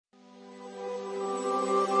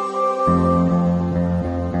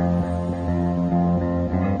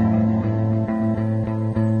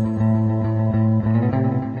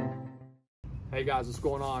guys, what's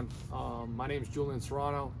going on? My name is Julian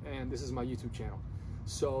Serrano and this is my YouTube channel.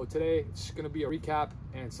 So today it's going to be a recap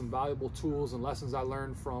and some valuable tools and lessons I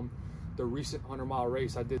learned from the recent 100-mile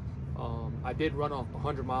race I did. I did run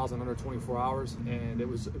 100 miles in under 24 hours and it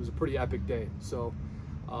was a pretty epic day. So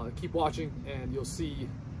keep watching and you'll see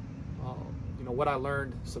you know what I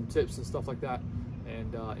learned, some tips and stuff like that,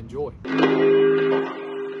 and enjoy.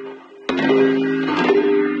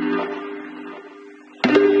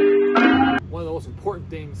 One of the most important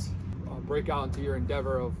things break out into your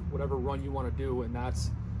endeavor of whatever run you want to do, and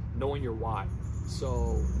that's knowing your why.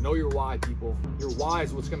 So know your why, people. Your why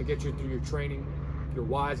is what's going to get you through your training. Your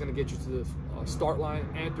why is going to get you to the start line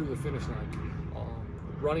and through the finish line.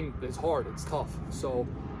 Running is hard, it's tough, so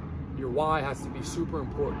your why has to be super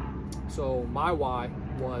important. So my why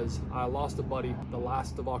was I lost a buddy the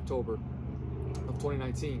last of October of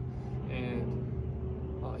 2019,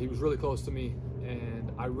 and he was really close to me,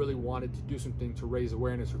 and I really wanted to do something to raise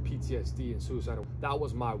awareness for PTSD and suicide. That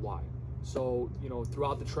was my why. So, you know,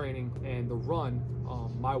 throughout the training and the run,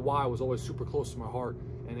 my why was always super close to my heart,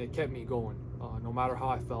 and it kept me going no matter how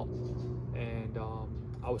I felt, and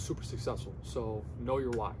I was super successful. So know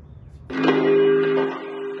your why.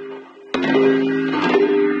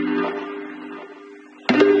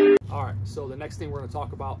 All right, so the next thing we're going to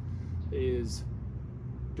talk about is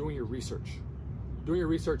doing your research. Doing your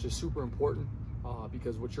research is super important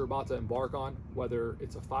because what you're about to embark on, whether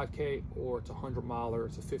it's a 5K or it's a 100-miler,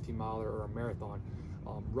 it's a 50-miler or a marathon,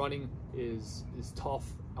 running is tough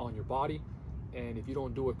on your body, and if you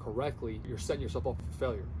don't do it correctly, you're setting yourself up for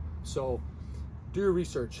failure. So do your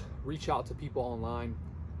research, reach out to people online,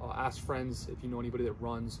 ask friends if you know anybody that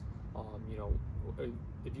runs. You know,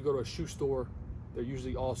 if you go to a shoe store, they're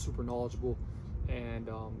usually all super knowledgeable, and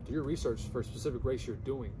do your research for a specific race you're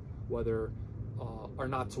doing, whether or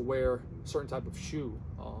not to wear a certain type of shoe,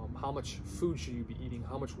 how much food should you be eating,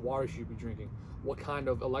 how much water should you be drinking, what kind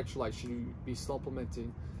of electrolytes should you be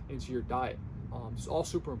supplementing into your diet. It's all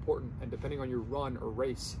super important, and depending on your run or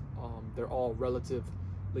race, they're all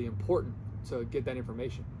relatively important to get that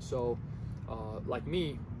information. So like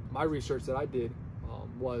me, my research that I did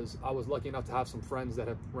was I was lucky enough to have some friends that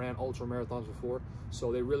have ran ultra marathons before,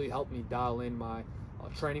 so they really helped me dial in my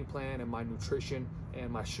training plan and my nutrition and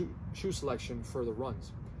my shoe selection for the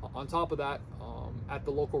runs. On top of that, at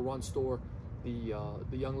the local run store, the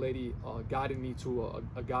young lady guided me to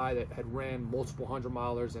a guy that had ran multiple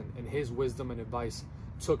 100-milers, and his wisdom and advice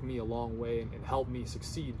took me a long way and helped me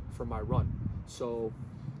succeed for my run. So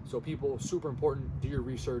people, super important, do your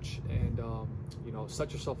research and you know,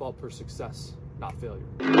 set yourself up for success, not failure.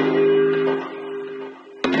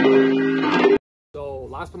 So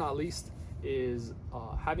last but not least is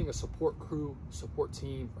having a support crew, support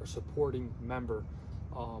team, or supporting member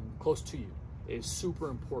close to you is super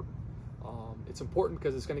important. It's important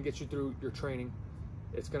because it's going to get you through your training.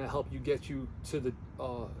 It's going to help you get you to the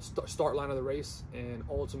start line of the race, and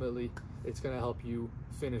ultimately it's going to help you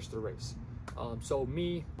finish the race. So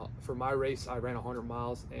me, for my race, I ran 100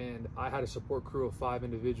 miles, and I had a support crew of 5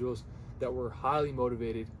 individuals that were highly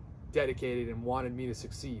motivated, dedicated, and wanted me to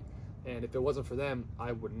succeed. And if it wasn't for them,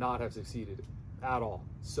 I would not have succeeded at all.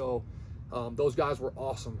 So those guys were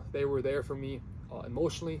awesome. They were there for me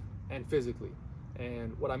emotionally and physically.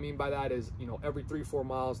 And what I mean by that is, you know, every 3-4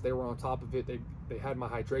 miles, they were on top of it. They had my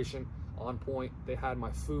hydration on point. They had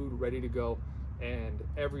my food ready to go. And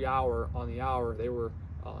every hour on the hour, they were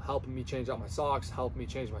helping me change out my socks, helping me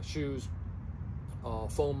change my shoes,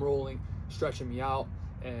 foam rolling, stretching me out.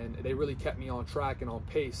 And they really kept me on track and on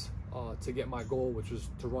pace to get my goal, which was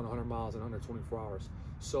to run 100 miles in under 24 hours.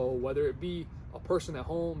 So whether it be a person at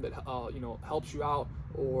home that you know, helps you out,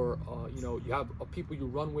 or you know, you have people you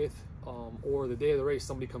run with, or the day of the race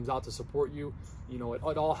somebody comes out to support you, you know, it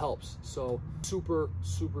all helps. So super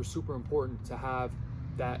important to have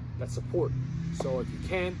that support. So if you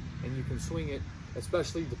can and you can swing it,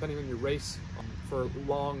 especially depending on your race, for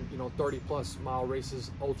long, you know, 30+ mile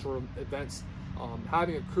races, ultra events,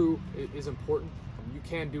 having a crew is important. You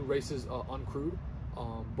can do races uncrewed,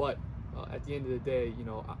 but at the end of the day, you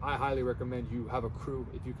know, I highly recommend you have a crew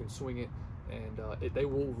if you can swing it, and they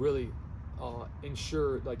will really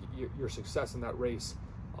ensure like your success in that race.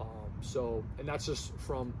 So, and that's just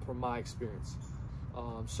from my experience.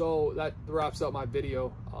 So that wraps up my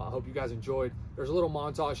video. I hope you guys enjoyed. There's a little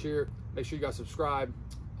montage here. Make sure you guys subscribe.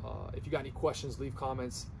 If you got any questions, leave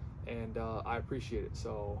comments, and I appreciate it.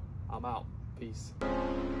 So I'm out. Peace.